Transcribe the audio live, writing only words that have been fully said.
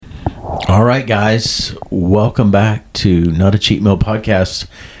All right, guys, welcome back to Not a Cheat Meal podcast.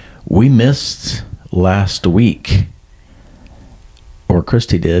 We missed last week, or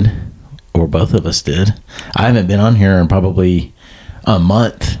Kristi did, or both of us did. I haven't been on here in probably a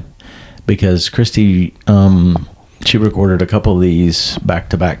month because Kristi, she recorded a couple of these back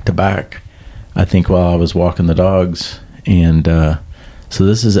to back to back, I think, while I was walking the dogs. And so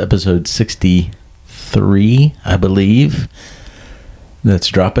this is episode 63, I believe, that's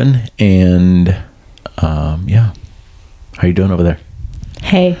dropping. And yeah, how you doing over there?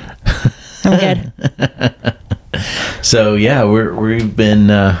 Hey, I'm good. So yeah, we've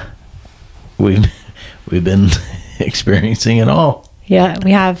been experiencing it all. Yeah,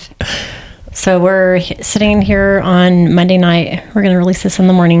 we have. So we're sitting here on Monday night. We're going to release this in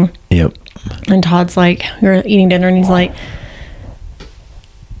the morning. Yep. And Todd's like, we were eating dinner and he's like,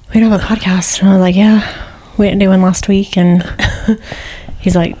 we don't have a podcast. And I was like, yeah, we didn't do one last week. And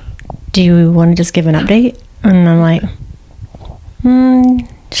he's like, do you want to just give an update? And I'm like,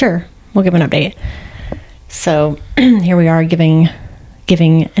 sure, we'll give an update. So here we are giving an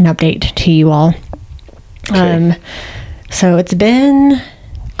update to you all. Okay. So it's been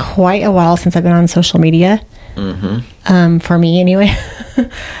quite a while since I've been on social media. Mm-hmm. For me anyway.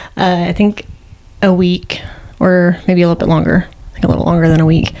 I think a week or maybe a little bit longer. I think a little longer than a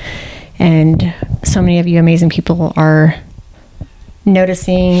week. And so many of you amazing people are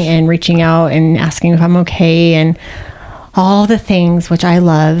noticing and reaching out and asking if I'm okay and all the things, which I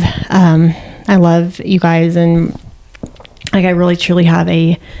love. I love you guys, and like I really truly have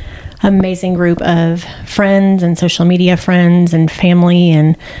a amazing group of friends and social media friends and family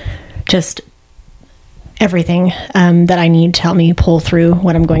and just everything that I need to help me pull through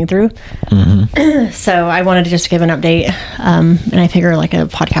what I'm going through. Mm-hmm. So I wanted to just give an update, and I figure like a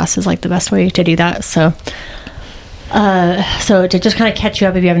podcast is like the best way to do that. So to just kind of catch you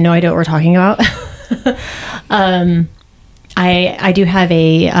up if you have no idea what we're talking about. I do have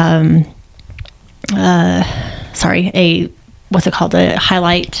a what's it called? A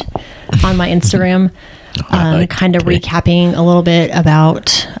highlight on my Instagram, kind of recapping a little bit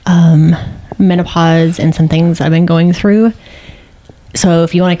about menopause and some things I've been going through. So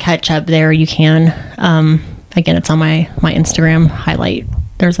if you want to catch up there, you can. Again, it's on my Instagram highlight.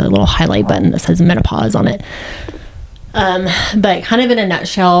 There's a little highlight button that says menopause on it. But kind of in a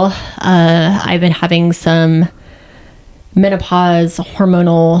nutshell, I've been having some menopause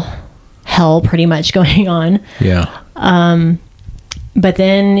hormonal hell pretty much going on. Yeah. But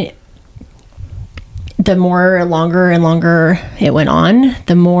then the more longer and longer it went on,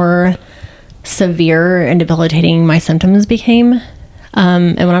 the more severe and debilitating my symptoms became.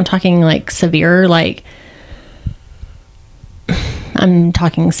 And when I'm talking like severe, like I'm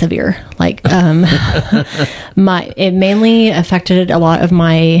talking severe, like, it mainly affected a lot of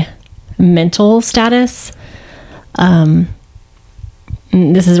my mental status.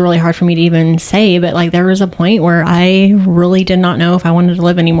 This is really hard for me to even say, but like there was a point where I really did not know if I wanted to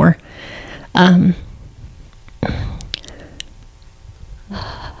live anymore.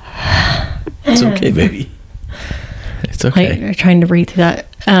 It's okay, baby. It's okay. I'm trying to breathe through that.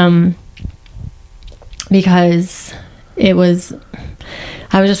 Because I was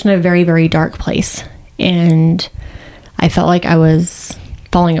just in a very, very dark place, and I felt like I was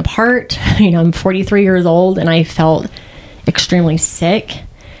falling apart. I'm 43 years old and I felt extremely sick,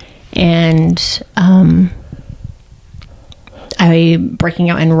 and I breaking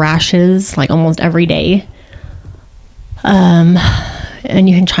out in rashes like almost every day. And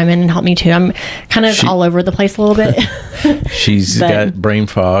you can chime in and help me too. I'm kind of all over the place a little bit. She's got brain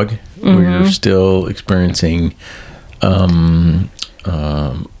fog. Mm-hmm. We're still experiencing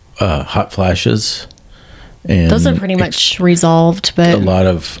hot flashes, and those are pretty much resolved, but a lot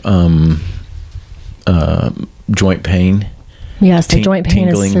of joint pain. Yes, the joint pain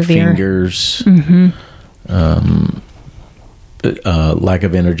is severe. Tingling fingers. Mm-hmm. Lack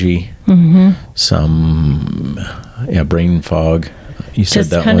of energy. Mm-hmm. Some brain fog. You said just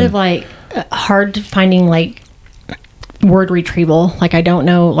that kind one. of like hard finding like word retrieval. Like I don't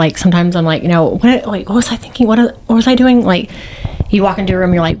know. Like sometimes I'm like, what was I thinking? What was I doing? Like you walk into a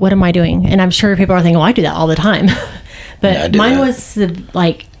room, you're like, what am I doing? And I'm sure people are thinking, well, I do that all the time. But mine was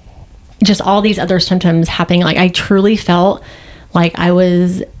like just all these other symptoms happening. Like I truly felt like I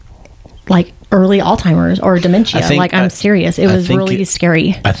was like early Alzheimer's or dementia. I'm serious. It was really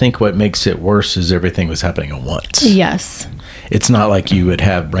scary. I think what makes it worse is everything was happening at once. Yes. It's not like you would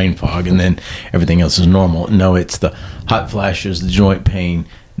have brain fog and then everything else is normal. No, it's the hot flashes, the joint pain,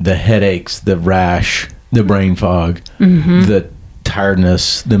 the headaches, the rash, the brain fog, mm-hmm. the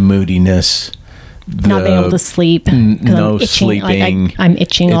tiredness, the moodiness, not being able to sleep. No I'm itching, sleeping. Like I'm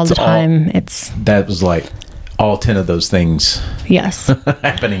itching all the time. That was like all 10 of those things. Yes.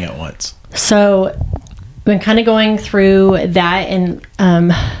 Happening at once. So I've been kind of going through that, and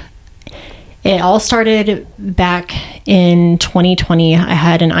it all started back in 2020. I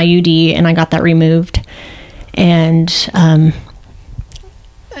had an IUD and I got that removed, and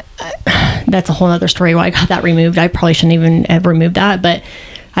that's a whole other story why I got that removed. I probably shouldn't even have removed that, but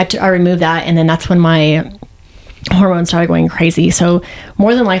I removed that, and then that's when my hormones started going crazy. So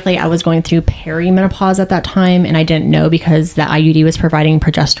more than likely I was going through perimenopause at that time, and I didn't know because the IUD was providing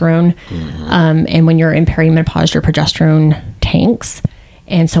progesterone. And when you're in perimenopause, your progesterone tanks.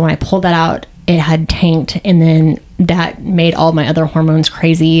 And so when I pulled that out, it had tanked, and then that made all my other hormones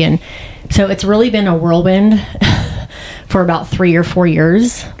crazy. And so it's really been a whirlwind for about 3 or 4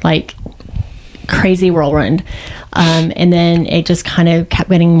 years, like crazy whirlwind. And then it just kind of kept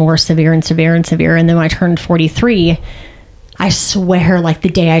getting more severe and severe and severe. And then when I turned 43, I swear, like the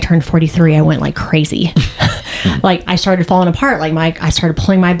day I turned 43, I went like crazy. Like I started falling apart. Like I started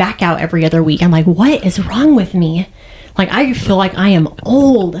pulling my back out every other week. I'm like, what is wrong with me? Like I feel like I am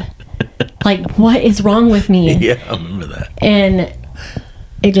old. Like what is wrong with me? Yeah, I remember that. And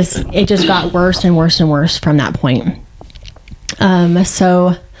it just got worse and worse and worse from that point.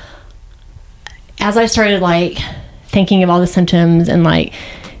 So as I started like thinking of all the symptoms, and like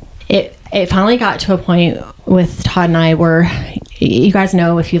it finally got to a point with Todd and I where, you guys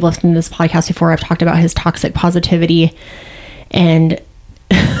know, if you've listened to this podcast before, I've talked about his toxic positivity and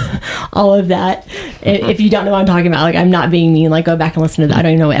all of that. If you don't know what I'm talking about, like I'm not being mean, like go back and listen to that. I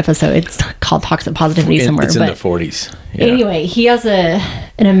don't even know what episode. It's called Toxic Positivity somewhere. It's in the 40s. Yeah. Anyway, he has an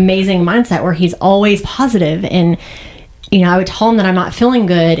amazing mindset where he's always positive, and I would tell him that I'm not feeling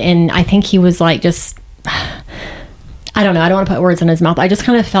good, and I think he was like, just, I don't know, I don't want to put words in his mouth. I just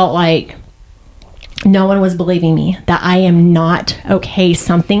kind of felt like no one was believing me, that I am not okay.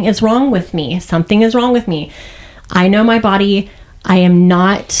 Something is wrong with me. Something is wrong with me. I know my body. I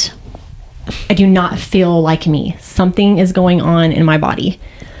do not feel like me. Something is going on in my body.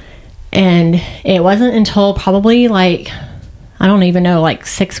 And it wasn't until probably like, I don't even know, like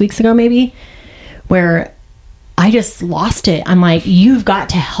 6 weeks ago maybe, where I just lost it. I'm like, you've got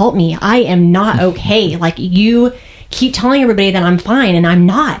to help me. I am not okay. Like you keep telling everybody that I'm fine, and I'm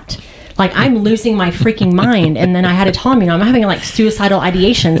not. Like I'm losing my freaking mind. And then I had to tell him, I'm having like suicidal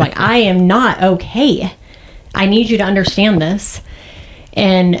ideations. Like I am not okay. I need you to understand this.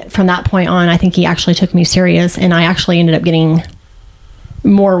 And from that point on, I think he actually took me serious, and I actually ended up getting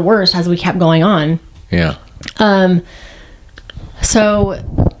more worse as we kept going on. Yeah. So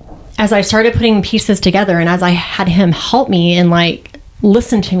as I started putting pieces together, and as I had him help me and like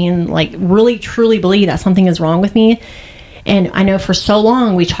listen to me and like really truly believe that something is wrong with me. And I know for so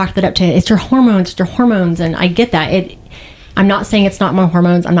long we chalked it up to it's your hormones, and I get that. I'm not saying it's not my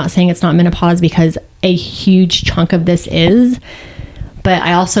hormones. I'm not saying it's not menopause, because a huge chunk of this is. But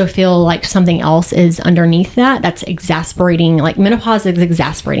I also feel like something else is underneath that's exasperating. Like menopause is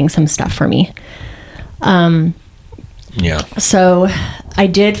exasperating some stuff for me. Yeah. So I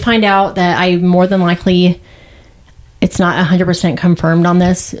did find out that I more than likely, it's not 100% confirmed on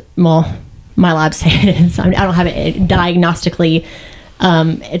this. Well, my labs say it is. I don't have it diagnostically.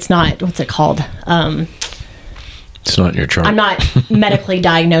 It's not, what's it called? It's not in your chart. I'm not medically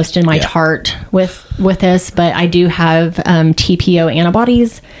diagnosed in my chart with this, but I do have TPO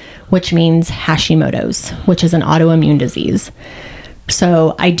antibodies, which means Hashimoto's, which is an autoimmune disease.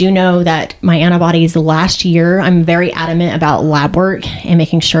 So I do know that my antibodies last year, I'm very adamant about lab work and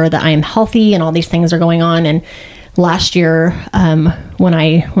making sure that I am healthy and all these things are going on. And last year, when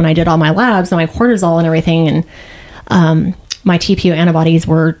I did all my labs and my cortisol and everything, and my TPO antibodies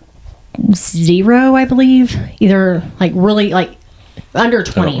were 0, I believe, either like really like under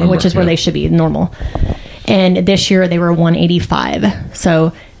 20, which is where they should be normal. And this year they were 185.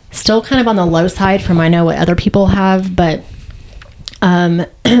 So still kind of on the low side from I know what other people have, but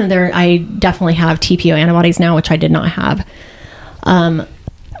I definitely have TPO antibodies now, which I did not have.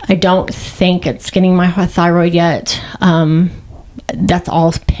 I don't think it's getting my thyroid yet. That's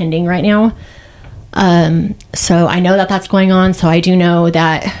all pending right now. So I know that that's going on. So I do know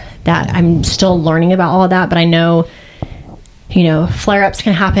that I'm still learning about all of that, but I know, flare-ups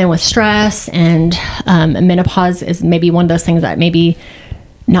can happen with stress, and menopause is maybe one of those things that maybe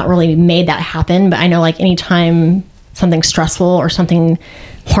not really made that happen. But I know like anytime something stressful or something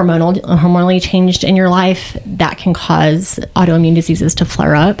hormonally changed in your life, that can cause autoimmune diseases to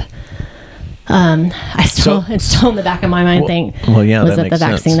flare up. It's still in the back of my mind. Was it the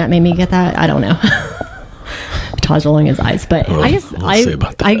vaccine that made me get that? I don't know. Todd's rolling his eyes, but Well, we'll see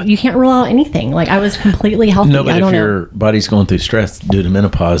about that. you can't rule out anything. Like, I was completely healthy. No, but I don't if know. your body's going through stress due to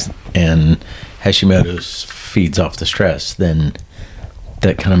menopause and Hashimoto's feeds off the stress, then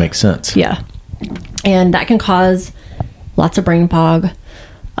that kind of makes sense. Yeah. And that can cause lots of brain fog.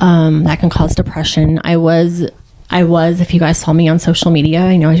 That can cause depression. I was, if you guys saw me on social media,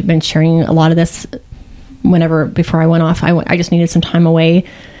 I've been sharing a lot of this before I went off. I just needed some time away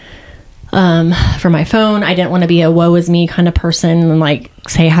from my phone. I didn't want to be a woe is me kind of person and like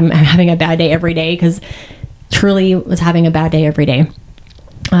say I'm having a bad day every day, because truly was having a bad day every day.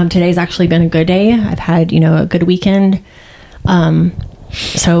 Today's actually been a good day. I've had, a good weekend.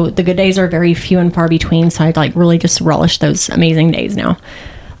 So the good days are very few and far between. So I'd like really just relish those amazing days now.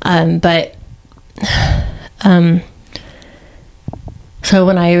 So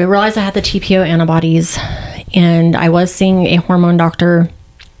when I realized I had the TPO antibodies and I was seeing a hormone doctor,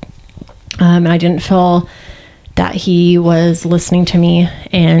 and I didn't feel that he was listening to me,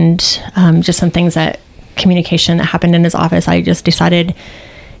 and just some things communication that happened in his office, I just decided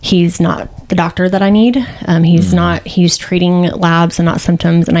he's not the doctor that I need. He's treating labs and not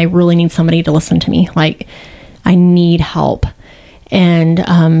symptoms. And I really need somebody to listen to me. Like, I need help.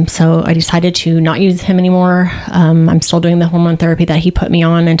 And so I decided to not use him anymore. I'm still doing the hormone therapy that he put me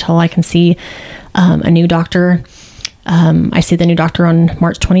on until I can see a new doctor. I see the new doctor on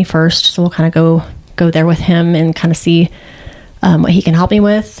March 21st. So we'll kind of go there with him and kind of see what he can help me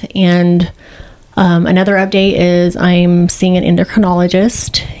with. And another update is I'm seeing an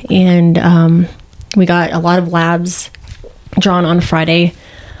endocrinologist, and we got a lot of labs drawn on Friday.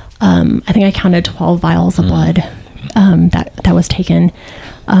 I think I counted 12 vials of blood that was taken,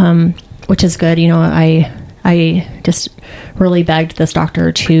 which is good. I just really begged this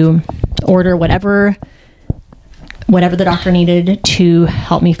doctor to order whatever the doctor needed to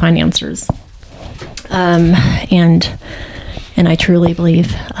help me find answers. And I truly believe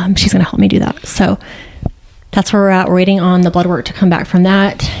she's going to help me do that. So that's where we're at. We're waiting on the blood work to come back from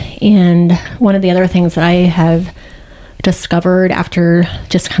that. And one of the other things that I have discovered after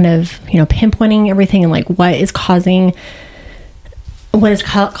just kind of, pinpointing everything and like what is causing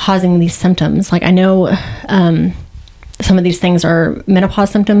these symptoms. Like, I know some of these things are menopause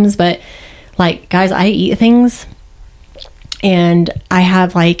symptoms, but like, guys, I eat things and I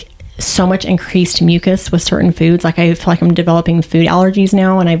have like so much increased mucus with certain foods. Like, I feel like I'm developing food allergies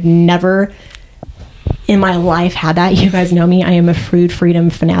now, and I've never in my life had that. You guys know me. I am a food freedom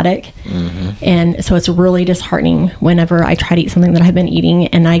fanatic. Mm-hmm. And so it's really disheartening whenever I try to eat something that I've been eating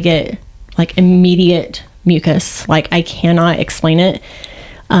and I get like immediate mucus. Like, I cannot explain it.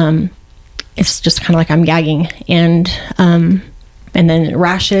 It's just kind of like I'm gagging, and then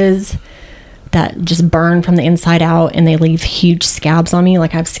rashes that just burn from the inside out, and they leave huge scabs on me.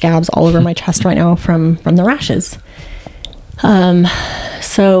 Like, I have scabs all over my chest right now from the rashes.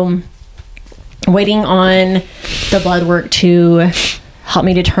 So waiting on the blood work to help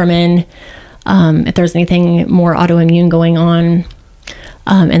me determine if there's anything more autoimmune going on.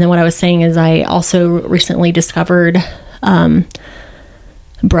 And then what I was saying is I also recently discovered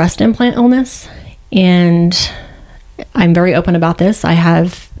breast implant illness, and I'm very open about this. I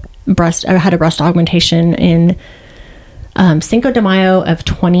had a breast augmentation in Cinco de Mayo of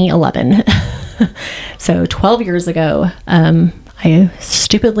 2011. So 12 years ago, I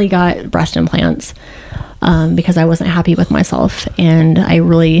stupidly got breast implants because I wasn't happy with myself. And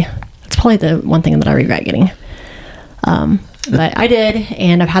it's probably the one thing that I regret getting. But I did,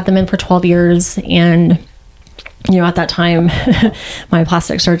 and I've had them in for 12 years. And, at that time, my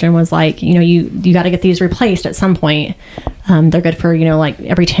plastic surgeon was like, you got to get these replaced at some point. They're good for, like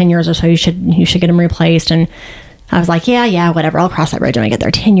every 10 years or so, you should get them replaced. And I was like, yeah, whatever. I'll cross that bridge when I get there.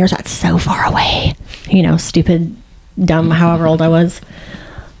 10 years, that's so far away. Stupid, dumb, however old I was.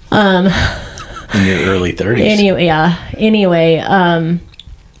 In your early 30s. Anyway,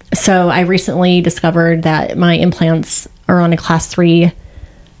 so I recently discovered that my implants are on a class 3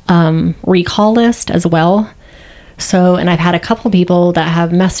 recall list as well. So, and I've had a couple people that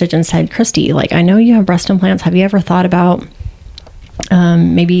have messaged and said, Kristi, like, I know you have breast implants. Have you ever thought about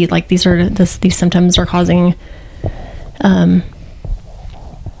maybe like these symptoms are causing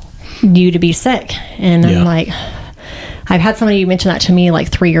you to be sick? And I'm like, I've had somebody mention that to me like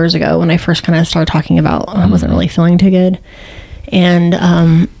 3 years ago when I first kind of started talking about I wasn't really feeling too good. And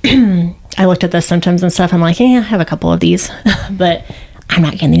I looked at the symptoms and stuff. I'm like, I have a couple of these, but I'm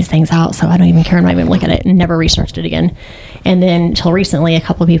not getting these things out, so I don't even care. I'm not even look at it, and never researched it again. And then until recently, a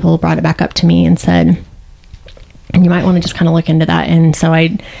couple of people brought it back up to me and said, you might want to just kind of look into that. And so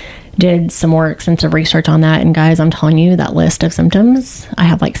I did some more extensive research on that. And guys, I'm telling you, that list of symptoms, I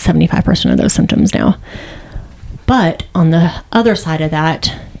have like 75% of those symptoms now. But on the other side of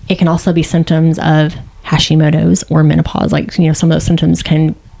that, it can also be symptoms of Hashimoto's or menopause. Like, you know, some of those symptoms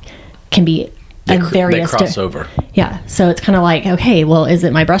can be they cross over. Yeah. So it's kind of like, okay, well, is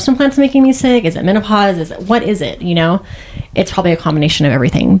it my breast implants making me sick? Is it menopause? What is it? You know, it's probably a combination of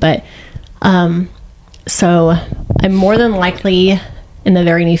everything. But, so I'm more than likely in the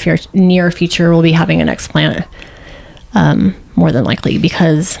very near future, we'll be having an explant. More than likely,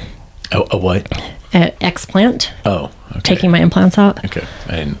 because a what? Explant. Oh, okay. Taking my implants out. Okay.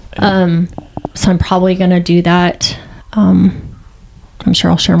 So I'm probably going to do that. I'm sure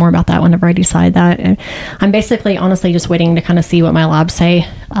I'll share more about that whenever I decide that. And I'm basically, honestly, just waiting to kind of see what my labs say.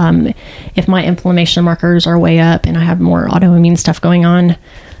 If my inflammation markers are way up and I have more autoimmune stuff going on,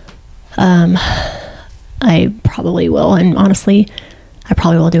 I probably will. And honestly, I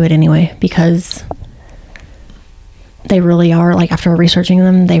probably will do it anyway, because they really are, like, after researching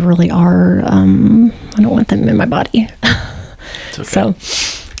them, they really are, I don't want them in my body. It's okay. So,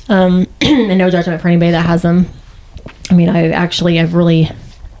 and no judgment for anybody that has them. I mean,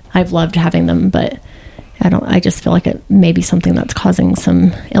 I've loved having them, but I just feel like it may be something that's causing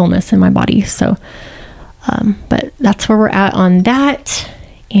some illness in my body. So, but that's where we're at on that.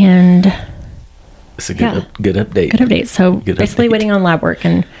 And it's a good update. Good update. So basically waiting on lab work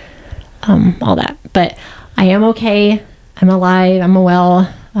and, all that, but I am okay. I'm alive. I'm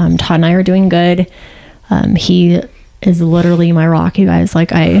well. Todd and I are doing good. He is literally my rock, you guys.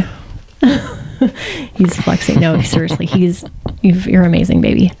 Like, he's flexing. No, seriously, you're amazing,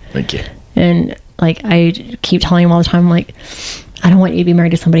 baby. Thank you. And like, I keep telling him all the time, like, I don't want you to be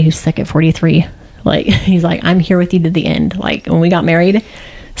married to somebody who's sick at 43. Like, he's like, I'm here with you to the end. Like, when we got married,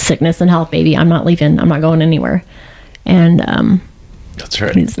 sickness and health, baby. I'm not leaving. I'm not going anywhere. And that's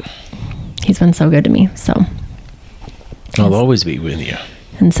right. He's been so good to me. So I'll always be with you.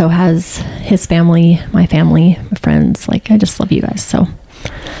 And so has his family, my friends. Like, I just love you guys. So,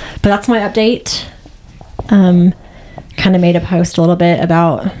 but that's my update. Kind of made a post a little bit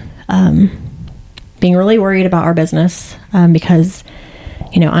about being really worried about our business, because,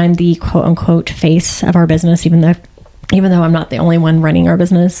 you know, I'm the quote unquote face of our business, even though I'm not the only one running our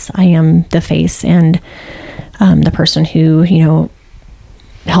business. I am the face and the person who, you know,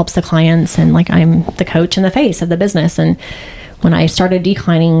 helps the clients, and like, I'm the coach and the face of the business. And when I started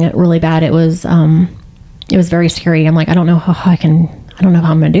declining really bad, it was very scary. I'm like, I don't know how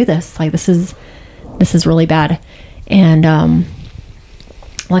I'm going to do this. Like, this is really bad. And,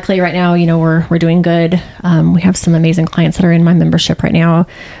 luckily right now, you know, we're doing good. We have some amazing clients that are in my membership right now.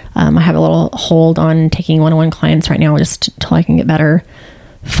 I have a little hold on taking one-on-one clients right now, just till I can get better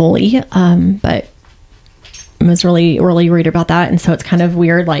fully. But I was really, really worried about that. And so it's kind of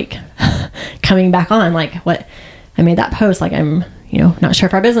weird, like, coming back on, like, what I made that post, like, I'm, you know, not sure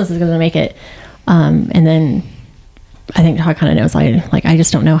if our business is going to make it. And then I think Todd kind of knows, I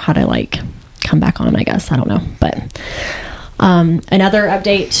just don't know how to, like, come back on, I guess. I don't know. But, another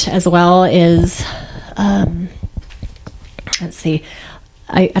update as well is, let's see,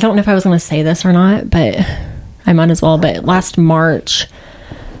 I don't know if I was going to say this or not, but I might as well. But last March,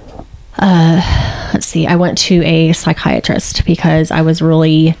 let's see, I went to a psychiatrist because I was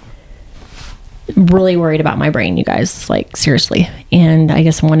really, really worried about my brain, you guys, like, seriously. And I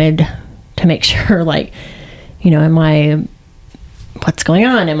just wanted to make sure, like, you know, what's going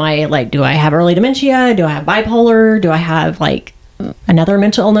on? Am I, like, do I have early dementia? Do I have bipolar? Do I have, like, another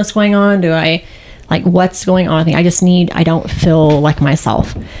mental illness going on? Do I, like, what's going on with me? I don't feel like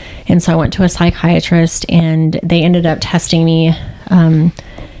myself. And so I went to a psychiatrist, and they ended up testing me,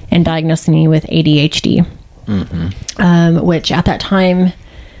 and diagnosing me with ADHD, which at that time,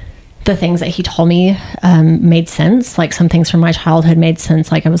 the things that he told me made sense. Like, some things from my childhood made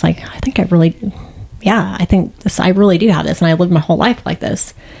sense. Like, I was like, I really do have this, and I lived my whole life like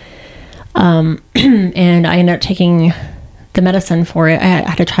this. And I ended up taking the medicine for it. I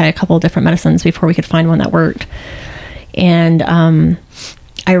had to try a couple of different medicines before we could find one that worked. And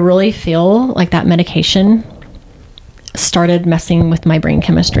I really feel like that medication started messing with my brain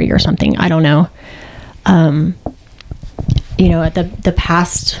chemistry or something. I don't know. You know, at the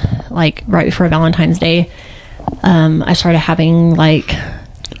past, like, right before Valentine's Day, I started having, like,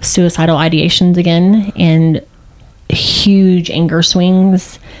 suicidal ideations again, and huge anger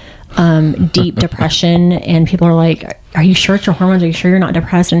swings, deep depression. And people are like, are you sure it's your hormones? Are you sure you're not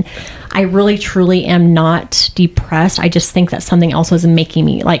depressed? And I really, truly am not depressed. I just think that something else was making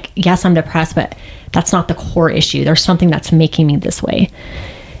me, like, yes, I'm depressed, but that's not the core issue. There's something that's making me this way.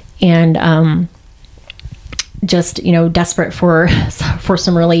 And, just, you know, desperate for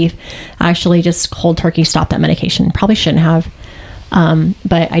some relief, I actually just cold turkey stopped that medication. Probably shouldn't have.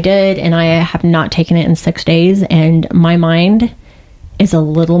 But I did, and I have not taken it in 6 days, and my mind is a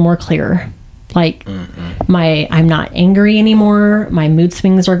little more clear. Like I'm not angry anymore. My mood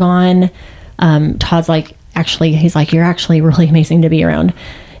swings are gone. Todd's like, he's like, you're actually really amazing to be around.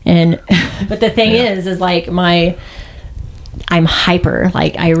 And, but the thing is like I'm hyper.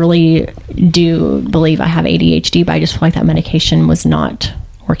 Like I really do believe I have ADHD, but I just feel like that medication was not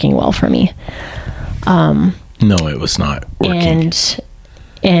working well for me. No, it was not working.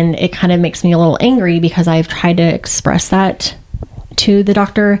 And it kind of makes me a little angry because I've tried to express that to the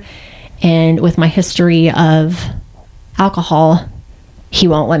doctor, and with my history of alcohol, he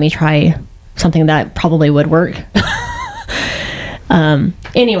won't let me try something that probably would work.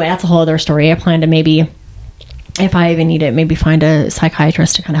 Anyway, that's a whole other story. I plan to maybe, if I even need it, maybe find a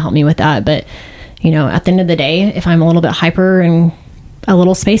psychiatrist to kind of help me with that. But, at the end of the day, if I'm a little bit hyper and a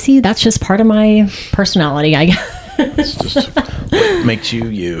little spacey, that's just part of my personality, I guess. It's just what makes you.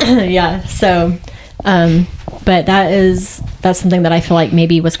 Yeah. So, but that's something that I feel like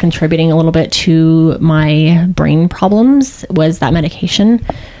maybe was contributing a little bit to my brain problems, was that medication.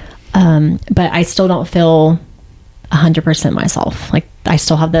 But I still don't feel 100% myself. Like I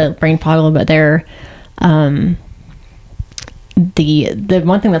still have the brain fog a little bit there. The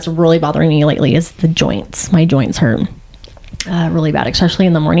one thing that's really bothering me lately is the joints. My joints hurt really bad, especially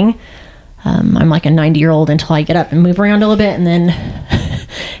in the morning. I'm like a 90-year-old until I get up and move around a little bit, and then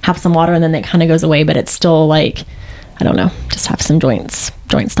have some water, and then that kind of goes away. But it's still like, I don't know, just have some joint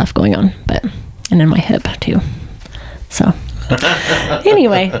stuff going on. And in my hip too. So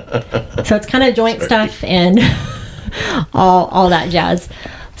anyway, so it's kind of joint stuff and all that jazz.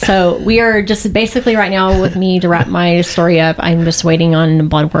 So we are just basically right now, with me to wrap my story up, I'm just waiting on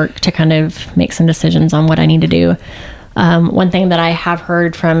blood work to kind of make some decisions on what I need to do. One thing that I have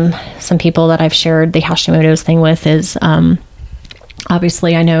heard from some people that I've shared the Hashimoto's thing with is,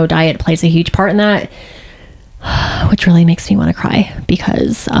 obviously I know diet plays a huge part in that, which really makes me want to cry,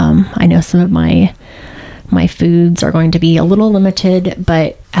 because I know some of my foods are going to be a little limited,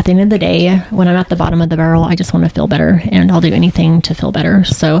 but at the end of the day, when I'm at the bottom of the barrel, I just want to feel better, and I'll do anything to feel better.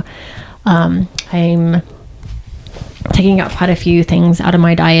 So I'm taking out quite a few things out of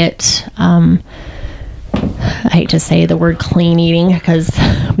my diet. I hate to say the word clean eating, because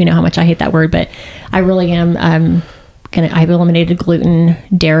we know how much I hate that word, but I really am. I've eliminated gluten,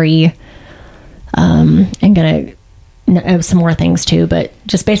 dairy, and gonna some more things too, but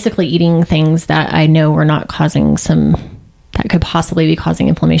just basically eating things that I know are not causing that could possibly be causing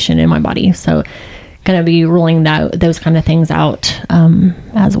inflammation in my body. So gonna be ruling those kind of things out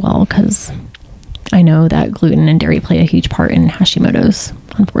as well, because I know that gluten and dairy play a huge part in Hashimoto's,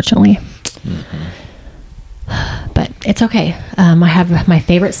 unfortunately. But it's okay. I have my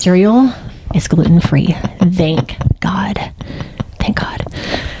favorite cereal is gluten-free. Thank God.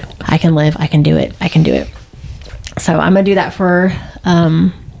 I can live. I can do it. So I'm going to do that for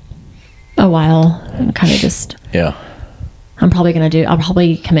a while, and kind of just... Yeah. I'll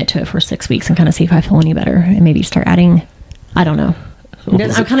probably commit to it for 6 weeks and kind of see if I feel any better, and maybe start adding, I don't know.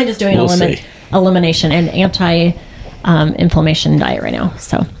 I'm kind of just doing elimination and anti-inflammation diet right now.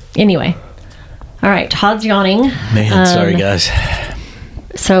 So anyway. All right. Todd's yawning. Man, sorry guys.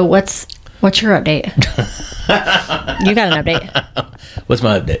 So what's your update? You got an update. What's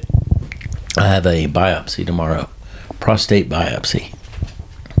my update? I have a biopsy tomorrow. Prostate biopsy.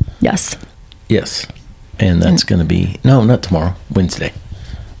 Yes. And that's going to be... No, not tomorrow. Wednesday.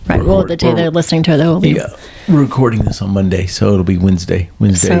 Right. Well, the day they're listening to it, though, will be... Yeah. We're recording this on Monday, so it'll be Wednesday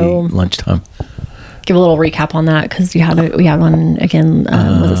lunchtime. Give a little recap on that, because we had one again,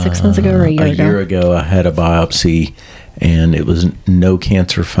 was it 6 months ago or a year ago? A year ago, I had a biopsy, and it was no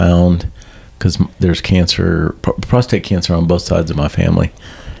cancer found, because there's prostate cancer on both sides of my family.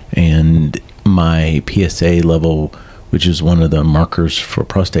 And my PSA level, which is one of the markers for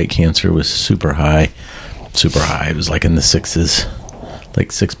prostate cancer, was super high. It was like in the sixes,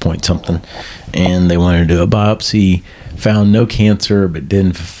 like 6 point something. And they wanted to do a biopsy, found no cancer, but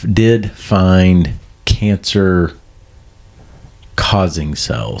did find cancer causing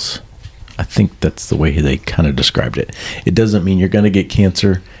cells. I think that's the way they kind of described it. It doesn't mean you're going to get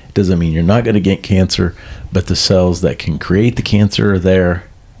cancer. It doesn't mean you're not going to get cancer, but the cells that can create the cancer are there.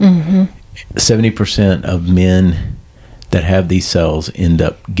 70% of men that have these cells end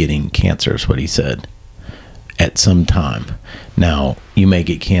up getting cancer, is what he said, at some time. Now, you may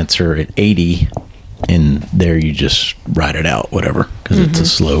get cancer at 80, and there you just ride it out, whatever, because it's a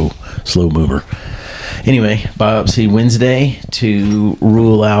slow mover. Anyway, biopsy Wednesday to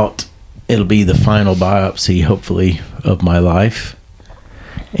rule out. It'll be the final biopsy, hopefully, of my life.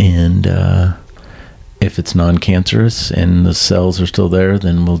 And if it's non-cancerous and the cells are still there,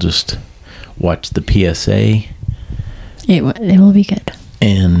 then we'll just watch the PSA. It will be good.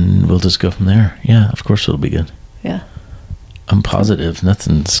 And we'll just go from there. Yeah, of course it'll be good. Yeah. I'm positive they're not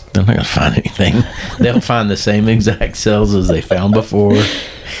going to find anything. They'll find the same exact cells as they found before,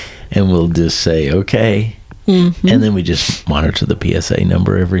 and we'll just say, okay. Mm-hmm. And then we just monitor the PSA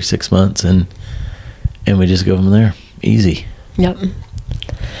number every 6 months, and we just go from there. Easy. Yep.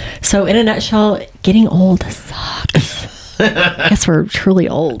 So in a nutshell, getting old sucks. I guess we're truly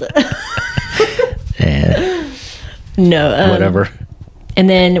old. Yeah. No. Whatever. And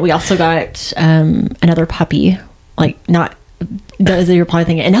then we also got another puppy. Like, not... You're probably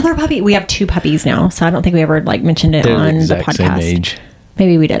thinking, another puppy? We have 2 puppies now, so I don't think we ever mentioned it on the podcast. Same age.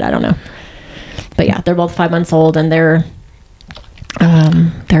 Maybe we did. I don't know. But yeah, they're both 5 months old, and they're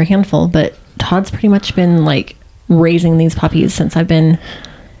a handful. But Todd's pretty much been raising these puppies since I've been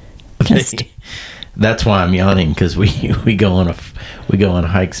just... That's why I'm yawning, because we go on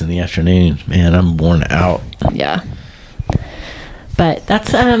hikes in the afternoon. Man, I'm worn out. Yeah. But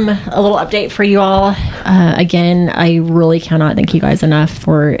that's a little update for you all. Again, I really cannot thank you guys enough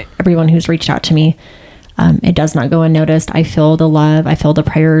for everyone who's reached out to me. It does not go unnoticed. I feel the love. I feel the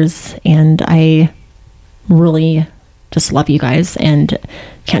prayers. And I really just love you guys. And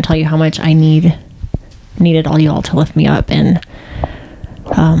can't tell you how much I needed all you all to lift me up and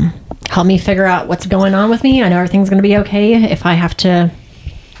help me figure out what's going on with me. I know everything's going to be okay. If I have to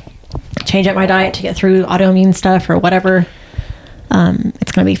change up my diet to get through autoimmune stuff or whatever,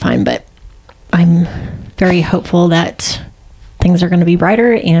 it's going to be fine. But I'm very hopeful that things are going to be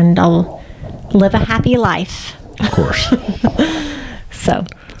brighter and I'll live a happy life. Of course. So,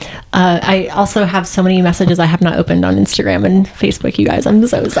 I also have so many messages I have not opened on Instagram and Facebook, you guys. I'm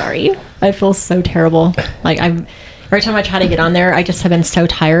so sorry. I feel so terrible. Every time I try to get on there, I just have been so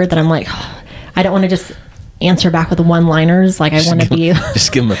tired that I'm like, oh, I don't want to just answer back with one-liners. I want to be...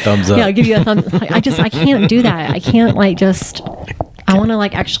 Just give them a thumbs up. Yeah, I'll give you a thumbs... I can't do that. I can't, I want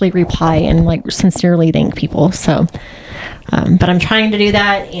to, actually reply and, sincerely thank people. So, but I'm trying to do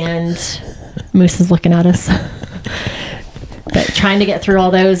that, and Moose is looking at us. But trying to get through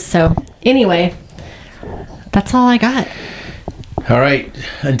all those. So, anyway, that's all I got. All right.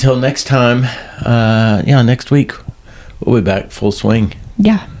 Until next time, next week, we'll be back full swing.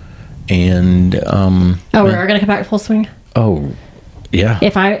 Yeah. And we're gonna come back full swing. Oh, yeah.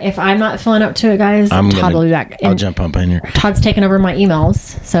 If I'm not feeling up to it, guys, Todd will be back. I'll jump up in here. Todd's taking over my emails,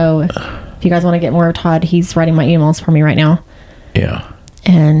 so if you guys want to get more of Todd, he's writing my emails for me right now. Yeah.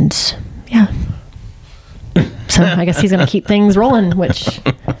 And yeah. So I guess he's gonna keep things rolling, which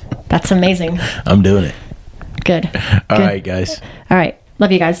that's amazing. I'm doing it. Good. All right, guys. All right.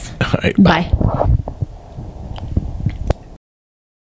 Love you guys. All right. Bye. Bye.